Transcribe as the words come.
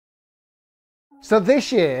So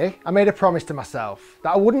this year, I made a promise to myself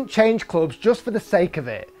that I wouldn't change clubs just for the sake of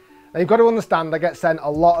it. Now you've got to understand I get sent a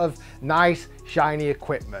lot of nice, shiny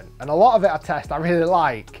equipment, and a lot of it I test I really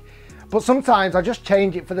like. But sometimes I just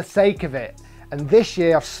change it for the sake of it. And this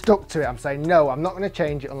year I've stuck to it. I'm saying, no, I'm not going to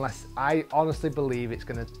change it unless I honestly believe it's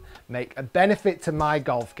going to make a benefit to my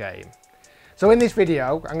golf game. So in this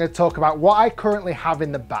video, I'm going to talk about what I currently have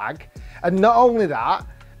in the bag. And not only that,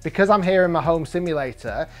 because I'm here in my home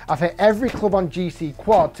simulator, I've hit every club on GC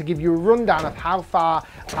Quad to give you a rundown of how far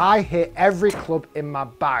I hit every club in my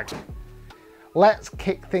bag. Let's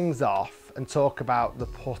kick things off and talk about the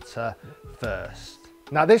putter first.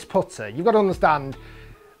 Now this putter, you've got to understand,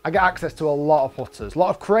 I get access to a lot of putters, a lot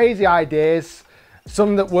of crazy ideas,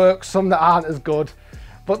 some that work, some that aren't as good.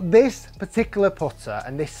 But this particular putter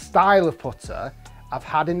and this style of putter, I've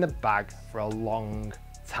had in the bag for a long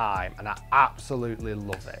time and I absolutely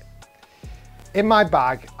love it. In my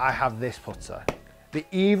bag, I have this putter, the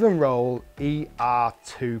Even Roll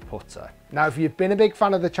ER2 putter. Now, if you've been a big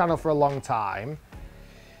fan of the channel for a long time,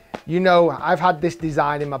 you know I've had this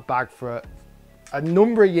design in my bag for a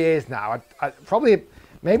number of years now. I probably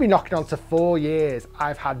maybe knocking on to 4 years,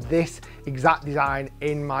 I've had this exact design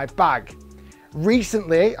in my bag.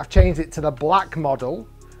 Recently, I've changed it to the black model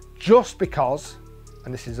just because,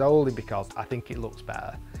 and this is only because I think it looks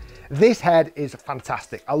better. This head is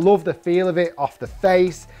fantastic. I love the feel of it off the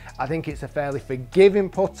face. I think it's a fairly forgiving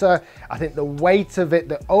putter. I think the weight of it,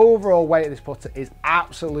 the overall weight of this putter is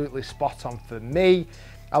absolutely spot on for me.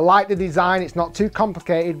 I like the design. It's not too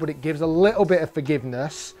complicated, but it gives a little bit of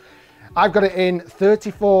forgiveness. I've got it in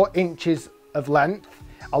 34 inches of length.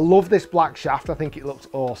 I love this black shaft. I think it looks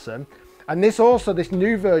awesome. And this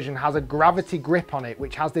new version has a gravity grip on it,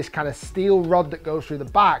 which has this kind of steel rod that goes through the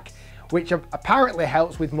back, which apparently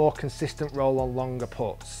helps with more consistent roll on longer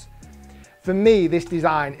putts. For me, this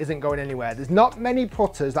design isn't going anywhere. There's not many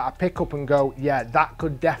putters that I pick up and go, yeah, that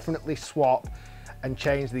could definitely swap and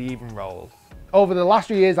change the Even Roll. Over the last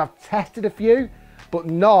few years, I've tested a few, but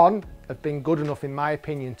none have been good enough, in my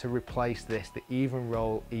opinion, to replace this, the Even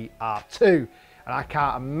Roll ER2. And I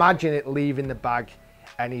can't imagine it leaving the bag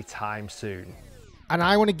anytime soon. And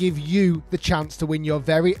I want to give you the chance to win your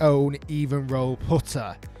very own Even Roll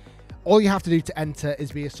putter. All you have to do to enter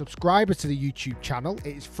is be a subscriber to the YouTube channel.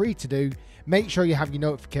 It is free to do. Make sure you have your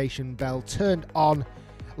notification bell turned on.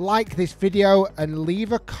 Like this video and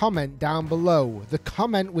leave a comment down below. The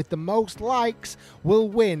comment with the most likes will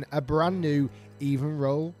win a brand new Even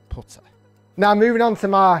Roll putter. Now moving on to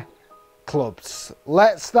my clubs.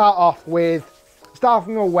 Let's start off with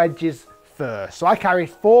my wedges first. So I carry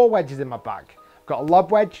 4 wedges in my bag. I've got a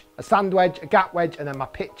lob wedge, a sand wedge, a gap wedge, and then my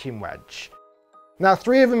pitching wedge. Now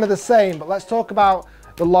 3 of them are the same, but let's talk about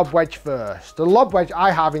the lob wedge first. The lob wedge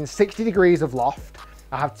I have in 60 degrees of loft,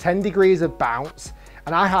 I have 10 degrees of bounce,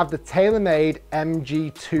 and I have the TaylorMade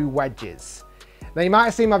MG2 wedges. Now you might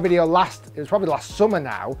have seen my video it was probably last summer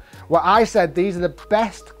now, where I said these are the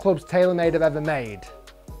best clubs TaylorMade have ever made.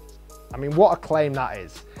 I mean, what a claim that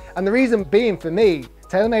is. And the reason being, for me,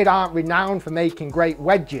 TaylorMade aren't renowned for making great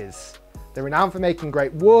wedges. They're renowned for making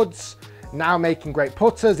great woods, now making great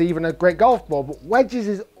putters, even a great golf ball, but wedges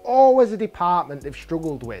is always a department they've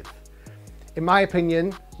struggled with. In my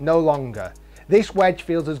opinion, no longer. This wedge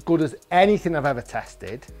feels as good as anything I've ever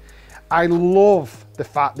tested. I love the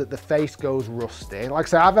fact that the face goes rusty. Like I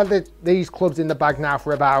say, I've had these clubs in the bag now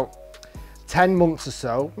for about 10 months or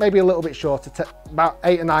so, maybe a little bit shorter, about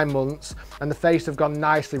 8 or 9 months, and the face have gone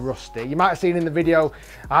nicely rusty. You might have seen in the video,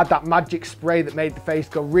 I had that magic spray that made the face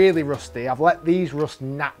go really rusty. I've let these rust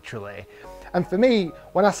naturally. And for me,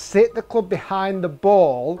 when I sit the club behind the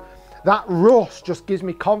ball, that rust just gives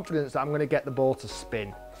me confidence that I'm gonna get the ball to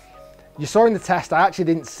spin. You saw in the test, I actually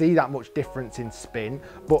didn't see that much difference in spin,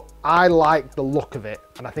 but I like the look of it.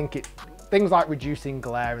 And I think things like reducing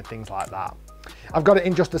glare and things like that. I've got it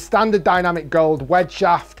in just a standard dynamic gold wedge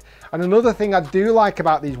shaft. And another thing I do like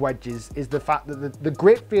about these wedges is the fact that the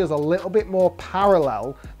grip feels a little bit more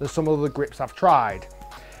parallel than some of the grips I've tried.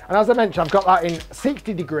 And as I mentioned, I've got that in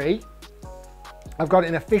 60 degree. I've got it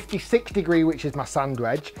in a 56 degree, which is my sand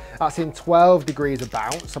wedge. That's in 12 degrees of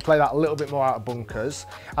bounce. I play that a little bit more out of bunkers.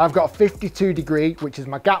 I've got a 52 degree, which is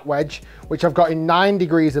my gap wedge, which I've got in 9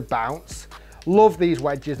 degrees of bounce. Love these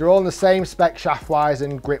wedges. They're all in the same spec shaft-wise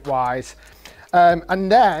and grip-wise.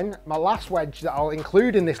 And then my last wedge that I'll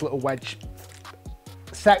include in this little wedge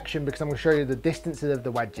section, because I'm going to show you the distances of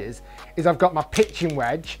the wedges, is I've got my pitching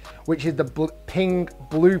wedge, which is the Ping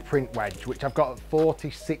Blueprint wedge, which I've got at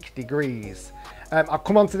 46 degrees. I'll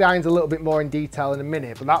come on to the irons a little bit more in detail in a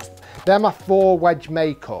minute, but they're my 4 wedge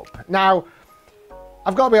makeup. Now,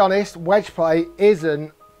 I've got to be honest, wedge play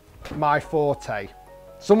isn't my forte.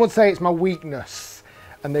 Some would say it's my weakness,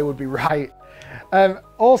 and they would be right.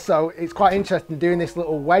 Also, it's quite interesting doing this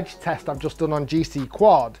little wedge test I've just done on GC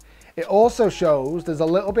Quad. It also shows there's a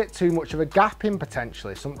little bit too much of a gap in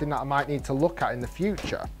potentially, something that I might need to look at in the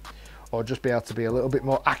future, or just be able to be a little bit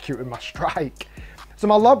more accurate with my strike. So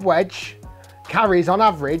my lob wedge carries on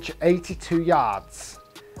average 82 yards.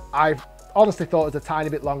 I've honestly thought it was a tiny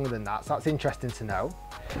bit longer than that, so that's interesting to know.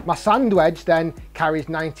 My sand wedge then carries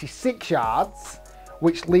 96 yards,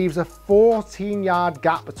 which leaves a 14-yard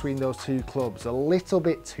gap between those two clubs, a little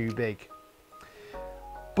bit too big.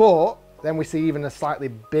 But then we see even a slightly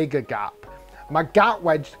bigger gap. My gap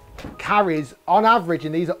wedge carries, on average,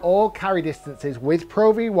 and these are all carry distances with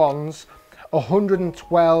Pro V1s,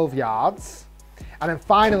 112 yards. And then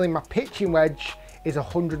finally, my pitching wedge is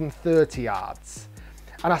 130 yards.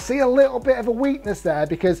 And I see a little bit of a weakness there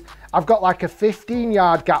because I've got like a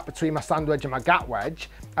 15-yard gap between my sand wedge and my gap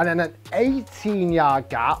wedge, and then an 18-yard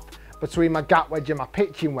gap between my gap wedge and my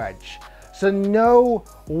pitching wedge. So no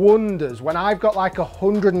wonders when I've got like a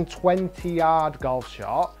 120-yard golf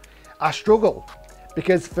shot, I struggle,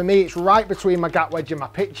 because for me it's right between my gap wedge and my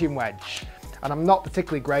pitching wedge, and I'm not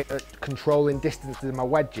particularly great at controlling distances in my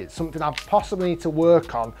wedges, something I possibly need to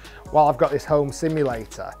work on while I've got this home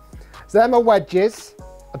simulator. So they're my wedges.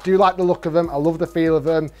 I do like the look of them, I love the feel of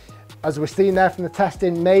them. As we're seeing there from the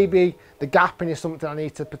testing, maybe the gapping is something I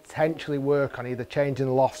need to potentially work on, either changing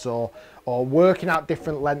the lofts or working out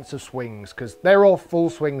different lengths of swings, because they're all full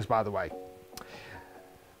swings, by the way.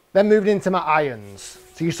 Then moving into my irons.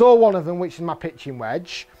 So you saw one of them, which is my pitching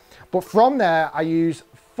wedge. But from there, I use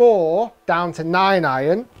 4 down to 9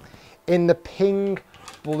 iron in the Ping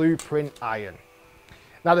Blueprint iron.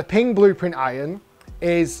 Now the Ping Blueprint iron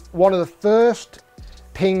is one of the first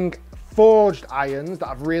Ping forged irons that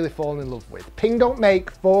I've really fallen in love with. Ping don't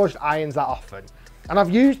make forged irons that often. And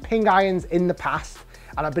I've used Ping irons in the past,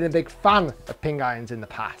 and I've been a big fan of Ping irons in the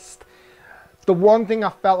past. The one thing I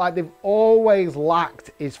felt like they've always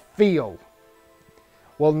lacked is feel.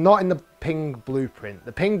 Well, not in the Ping Blueprint.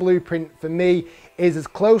 The Ping Blueprint for me is as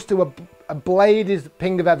close to a blade as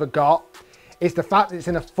Ping have ever got. It's the fact that it's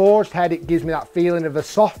in a forged head, it gives me that feeling of a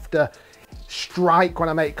softer strike when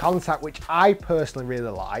I make contact, which I personally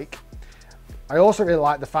really like. I also really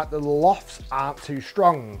like the fact that the lofts aren't too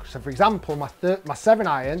strong. So for example, my 7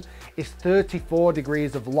 iron is 34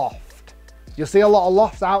 degrees of loft. You'll see a lot of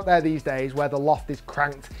lofts out there these days where the loft is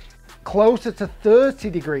cranked closer to 30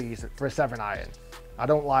 degrees for a 7 iron. I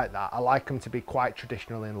don't like that. I like them to be quite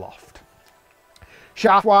traditional in loft.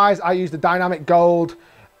 Shaft wise, I use the Dynamic Gold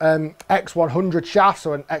X100 shaft,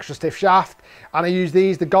 so an extra stiff shaft, and I use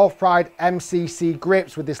these, the Golf Pride MCC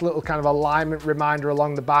grips with this little kind of alignment reminder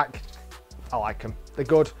along the back. I like them, they're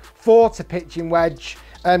good. 4 to pitching wedge.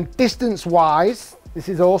 Distance wise, this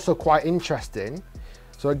is also quite interesting.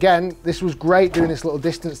 So again, this was great doing this little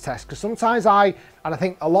distance test, because sometimes and I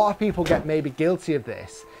think a lot of people get maybe guilty of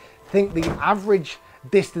this, think the average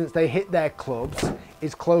distance they hit their clubs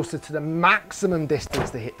is closer to the maximum distance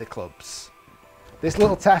they hit the clubs. This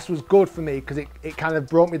little test was good for me because it kind of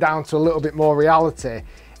brought me down to a little bit more reality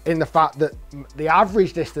in the fact that the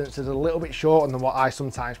average distance is a little bit shorter than what I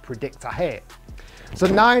sometimes predict I hit. So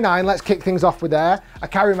 9 iron, let's kick things off with there. I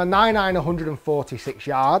carry my 9 iron 146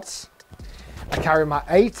 yards. I carry my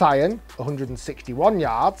 8 iron 161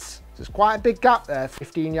 yards. So there's quite a big gap there,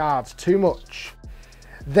 15 yards, too much.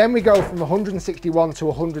 Then we go from 161 to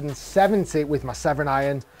 170 with my 7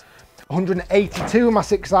 iron, 182 with my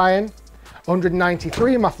 6 iron,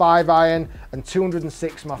 193 my 5 iron, and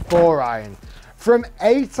 206 my 4 iron. From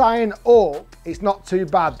 8 iron up, it's not too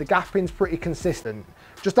bad. The gapping's pretty consistent.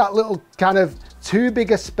 Just that little kind of too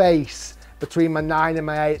big a space between my 9 and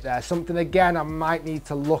my 8 there. Something again I might need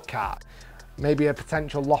to look at. Maybe a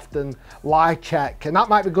potential loft and lie check. And that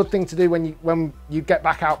might be a good thing to do when you get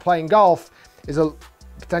back out playing golf, is a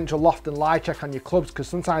potential loft and lie check on your clubs, because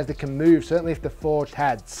sometimes they can move, certainly if they're forged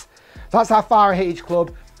heads. So that's how far I hit each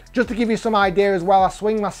club. Just to give you some idea as well, I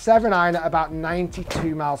swing my 7 iron at about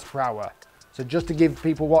 92 miles per hour. So just to give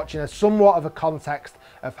people watching a somewhat of a context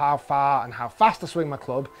of how far and how fast I swing my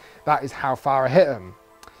club, that is how far I hit them.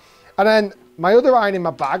 And then my other iron in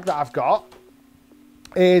my bag that I've got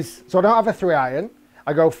is, so I don't have a 3 iron,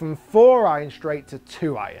 I go from 4 iron straight to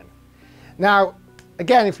 2 iron. Now,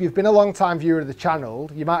 again, if you've been a long time viewer of the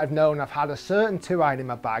channel, you might have known I've had a certain 2 iron in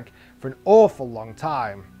my bag for an awful long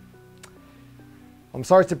time. I'm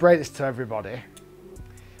sorry to break this to everybody.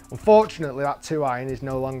 Unfortunately, that 2 iron is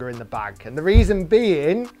no longer in the bag. And the reason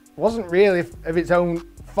being, wasn't really of its own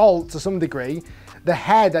fault to some degree. The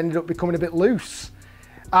head ended up becoming a bit loose.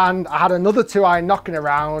 And I had another 2-iron knocking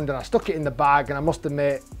around and I stuck it in the bag, and I must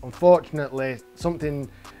admit, unfortunately, something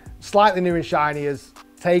slightly new and shiny has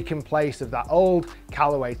taken place of that old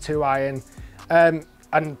Callaway 2-iron.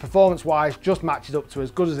 And performance-wise, just matches up to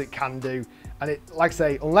as good as it can do. And it, like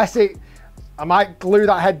I say, I might glue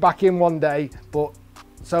that head back in one day, but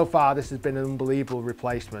so far this has been an unbelievable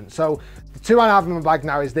replacement. So the 2-iron I have in my bag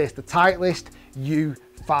now is this, the Titleist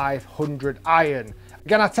U500 iron.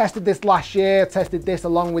 Again, I tested this last year, tested this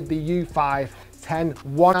along with the U510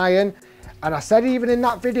 1-iron. And I said even in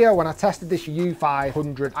that video when I tested this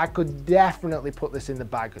U500, I could definitely put this in the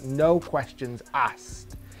bag, no questions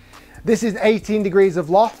asked. This is 18 degrees of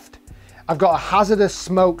loft. I've got a hazardous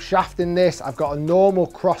smoke shaft in this. I've got a normal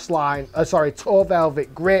tour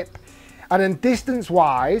velvet grip. And then distance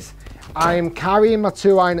wise, I am carrying my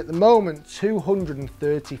 2-iron at the moment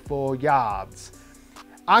 234 yards.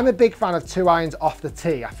 I'm a big fan of 2-irons off the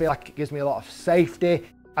tee. I feel like it gives me a lot of safety.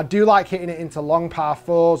 I do like hitting it into long par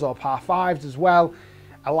 4s or par 5s as well.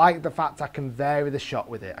 I like the fact I can vary the shot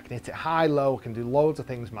with it. I can hit it high, low, I can do loads of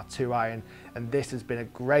things with my 2-iron, and this has been a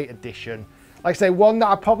great addition. Like I say, one that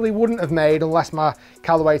I probably wouldn't have made unless my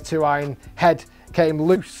Callaway 2-iron head came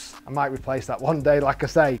loose. I might replace that one day, like I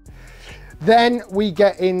say. Then we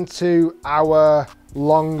get into our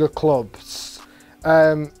longer clubs.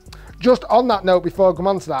 Just on that note, before I come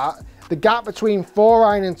on to that, the gap between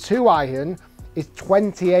 4-iron and 2-iron is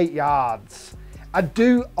 28 yards. I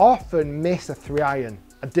do often miss a 3-iron.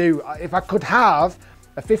 I do. If I could have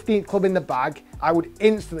a 15th club in the bag, I would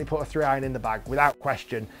instantly put a 3-iron in the bag without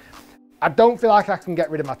question. I don't feel like I can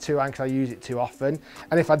get rid of my 2-iron because I use it too often.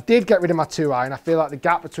 And if I did get rid of my 2-iron, I feel like the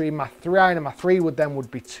gap between my 3-iron and my 3-wood then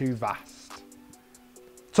would be too vast.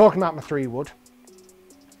 Talking about my 3-wood.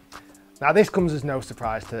 Now this comes as no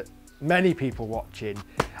surprise to many people watching.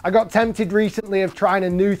 I got tempted recently of trying a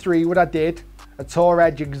new 3-wood. I did, a Tour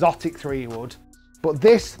Edge exotic 3-wood, but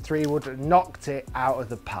this 3-wood knocked it out of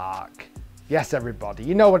the park. Yes, everybody,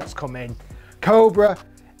 you know what's coming. Cobra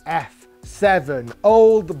F7,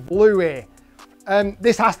 Old Bluey.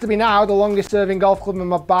 This has to be now the longest serving golf club in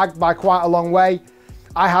my bag by quite a long way.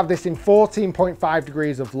 I have this in 14.5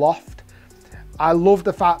 degrees of loft. I love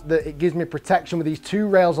the fact that it gives me protection with these 2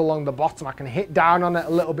 rails along the bottom. I can hit down on it a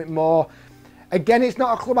little bit more. Again, it's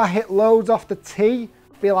not a club I hit loads off the tee.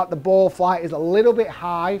 I feel like the ball flight is a little bit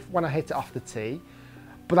high when I hit it off the tee,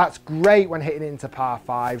 but that's great when hitting it into par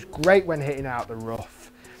 5s, great when hitting out the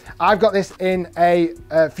rough. I've got this in a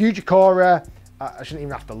Fujikura, I shouldn't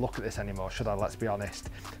even have to look at this anymore, should I? Let's be honest.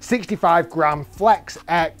 65 gram Flex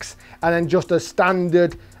X, and then just a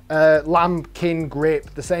standard lambkin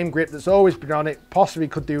grip, the same grip that's always been on it, possibly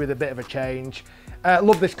could do with a bit of a change.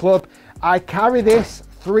 Love this club. I carry this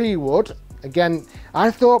 3-wood. Again, I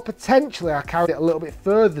thought potentially I carried it a little bit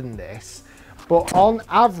further than this, but on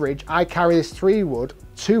average, I carry this 3-wood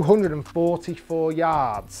 244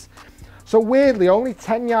 yards. So weirdly, only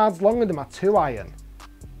 10 yards longer than my 2-iron.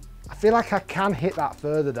 I feel like I can hit that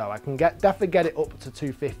further though. I can definitely get it up to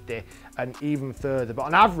 250 and even further, but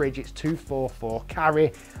on average it's 244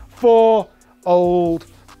 carry for Old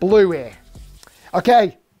Bluey.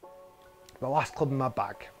 Okay, the last club in my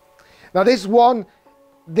bag. Now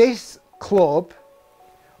this club,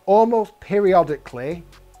 almost periodically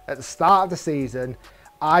at the start of the season,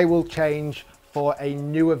 I will change for a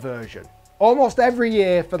newer version. Almost every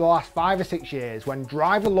year for the last 5 or 6 years, when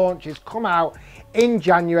driver launches come out in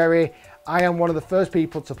January, I am one of the first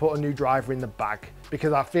people to put a new driver in the bag,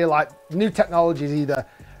 because I feel like new technology is either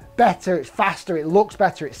better, it's faster, it looks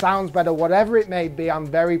better, it sounds better, whatever it may be. I'm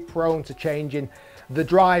very prone to changing the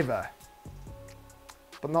driver,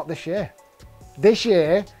 but not this year. This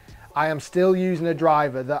year, I am still using a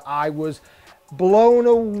driver that I was blown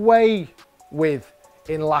away with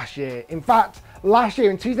in last year. In fact, last year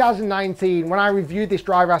in 2019, when I reviewed this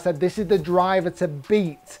driver, I said this is the driver to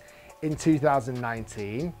beat in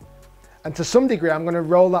 2019. And to some degree, I'm going to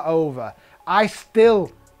roll that over. I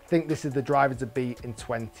still think this is the driver to beat in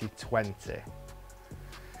 2020.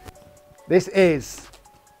 This is,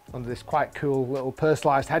 under this quite cool little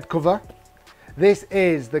personalised head cover, this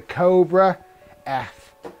is the Cobra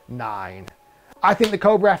F9. I think the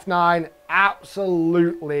Cobra F9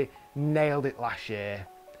 absolutely nailed it last year.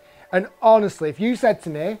 And honestly, if you said to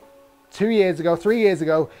me 2 years ago, 3 years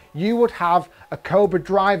ago, you would have a Cobra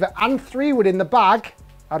driver and 3-wood in the bag,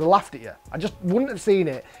 I'd have laughed at you. I just wouldn't have seen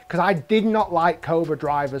it, because I did not like Cobra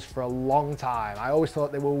drivers for a long time. I always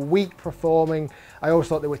thought they were weak performing. I always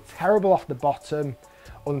thought they were terrible off the bottom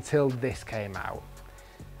until this came out.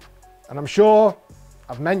 And I'm sure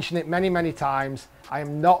I've mentioned it many, many times. I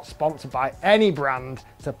am not sponsored by any brand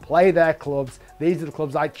to play their clubs. These are the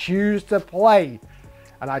clubs I choose to play.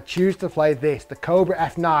 and I choose to play this, the Cobra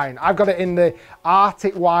F9. I've got it in the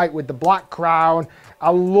Arctic white with the black crown.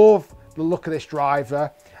 I love the look of this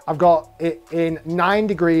driver. I've got it in 9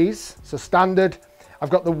 degrees, so standard. I've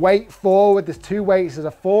got the weight forward. There's 2 weights. There's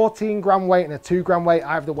a 14 gram weight and a 2 gram weight.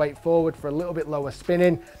 I have the weight forward for a little bit lower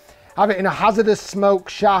spinning. I have it in a hazardous smoke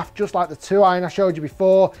shaft, just like the 2-iron I showed you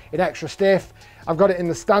before, in extra stiff. I've got it in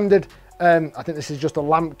the standard. I think this is just a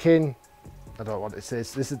lambkin. I don't know what this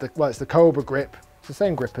is. This is the, well, it's the Cobra grip. It's the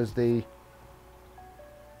same grip as the,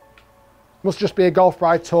 must just be a Golf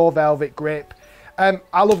Bride Tour Velvet grip.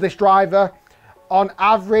 I love this driver. On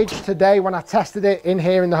average today, when I tested it in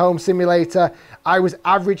here in the home simulator, I was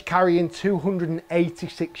average carrying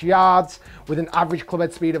 286 yards with an average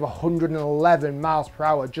clubhead speed of 111 miles per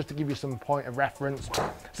hour, just to give you some point of reference.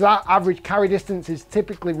 So that average carry distance is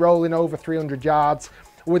typically rolling over 300 yards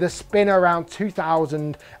with a spin around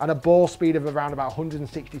 2000 and a ball speed of around about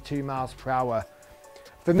 162 miles per hour.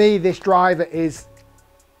 For me, this driver is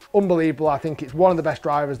unbelievable. I think it's one of the best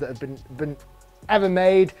drivers that have been ever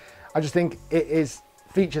made. I just think it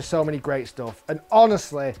features so many great stuff. And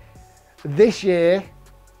honestly, this year,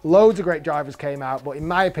 loads of great drivers came out, but in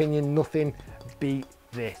my opinion, nothing beat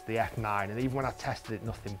this, the F9. And even when I tested it,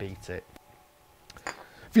 nothing beat it. A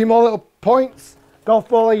few more little points. Golf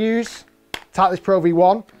ball I use, Titleist Pro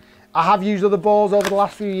V1. I have used other balls over the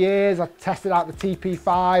last few years. I've tested out the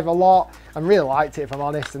TP5 a lot and really liked it, if I'm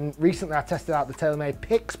honest. And recently I tested out the TaylorMade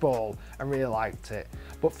Pix ball and really liked it.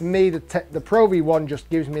 But for me, the Pro V1 just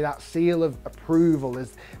gives me that seal of approval.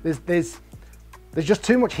 There's just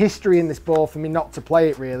too much history in this ball for me not to play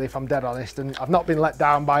it, really, if I'm dead honest, and I've not been let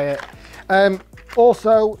down by it.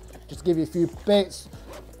 Also, just to give you a few bits,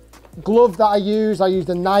 glove that I use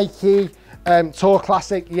the Nike Tour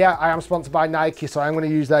Classic. Yeah, I am sponsored by Nike, so I'm going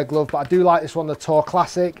to use their glove, but I do like this one, the Tour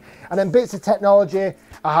Classic. And then bits of technology,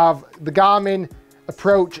 I have the Garmin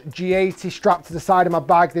Approach G80 strapped to the side of my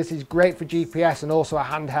bag. This is great for GPS and also a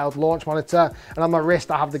handheld launch monitor. And on my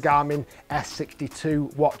wrist, I have the Garmin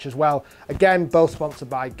S62 watch as well. Again, both sponsored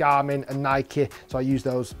by Garmin and Nike, so I use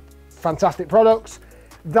those fantastic products.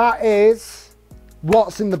 That is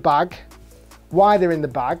what's in the bag, why they're in the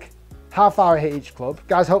bag, how far I hit each club.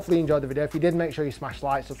 Guys, hopefully you enjoyed the video. If you did, make sure you smash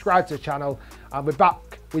like, subscribe to the channel. I'll be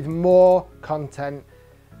back with more content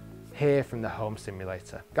here from the home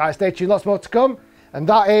simulator. Guys, stay tuned, lots more to come. And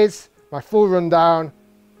that is my full rundown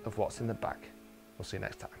of what's in the bag. We'll see you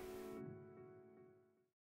next time.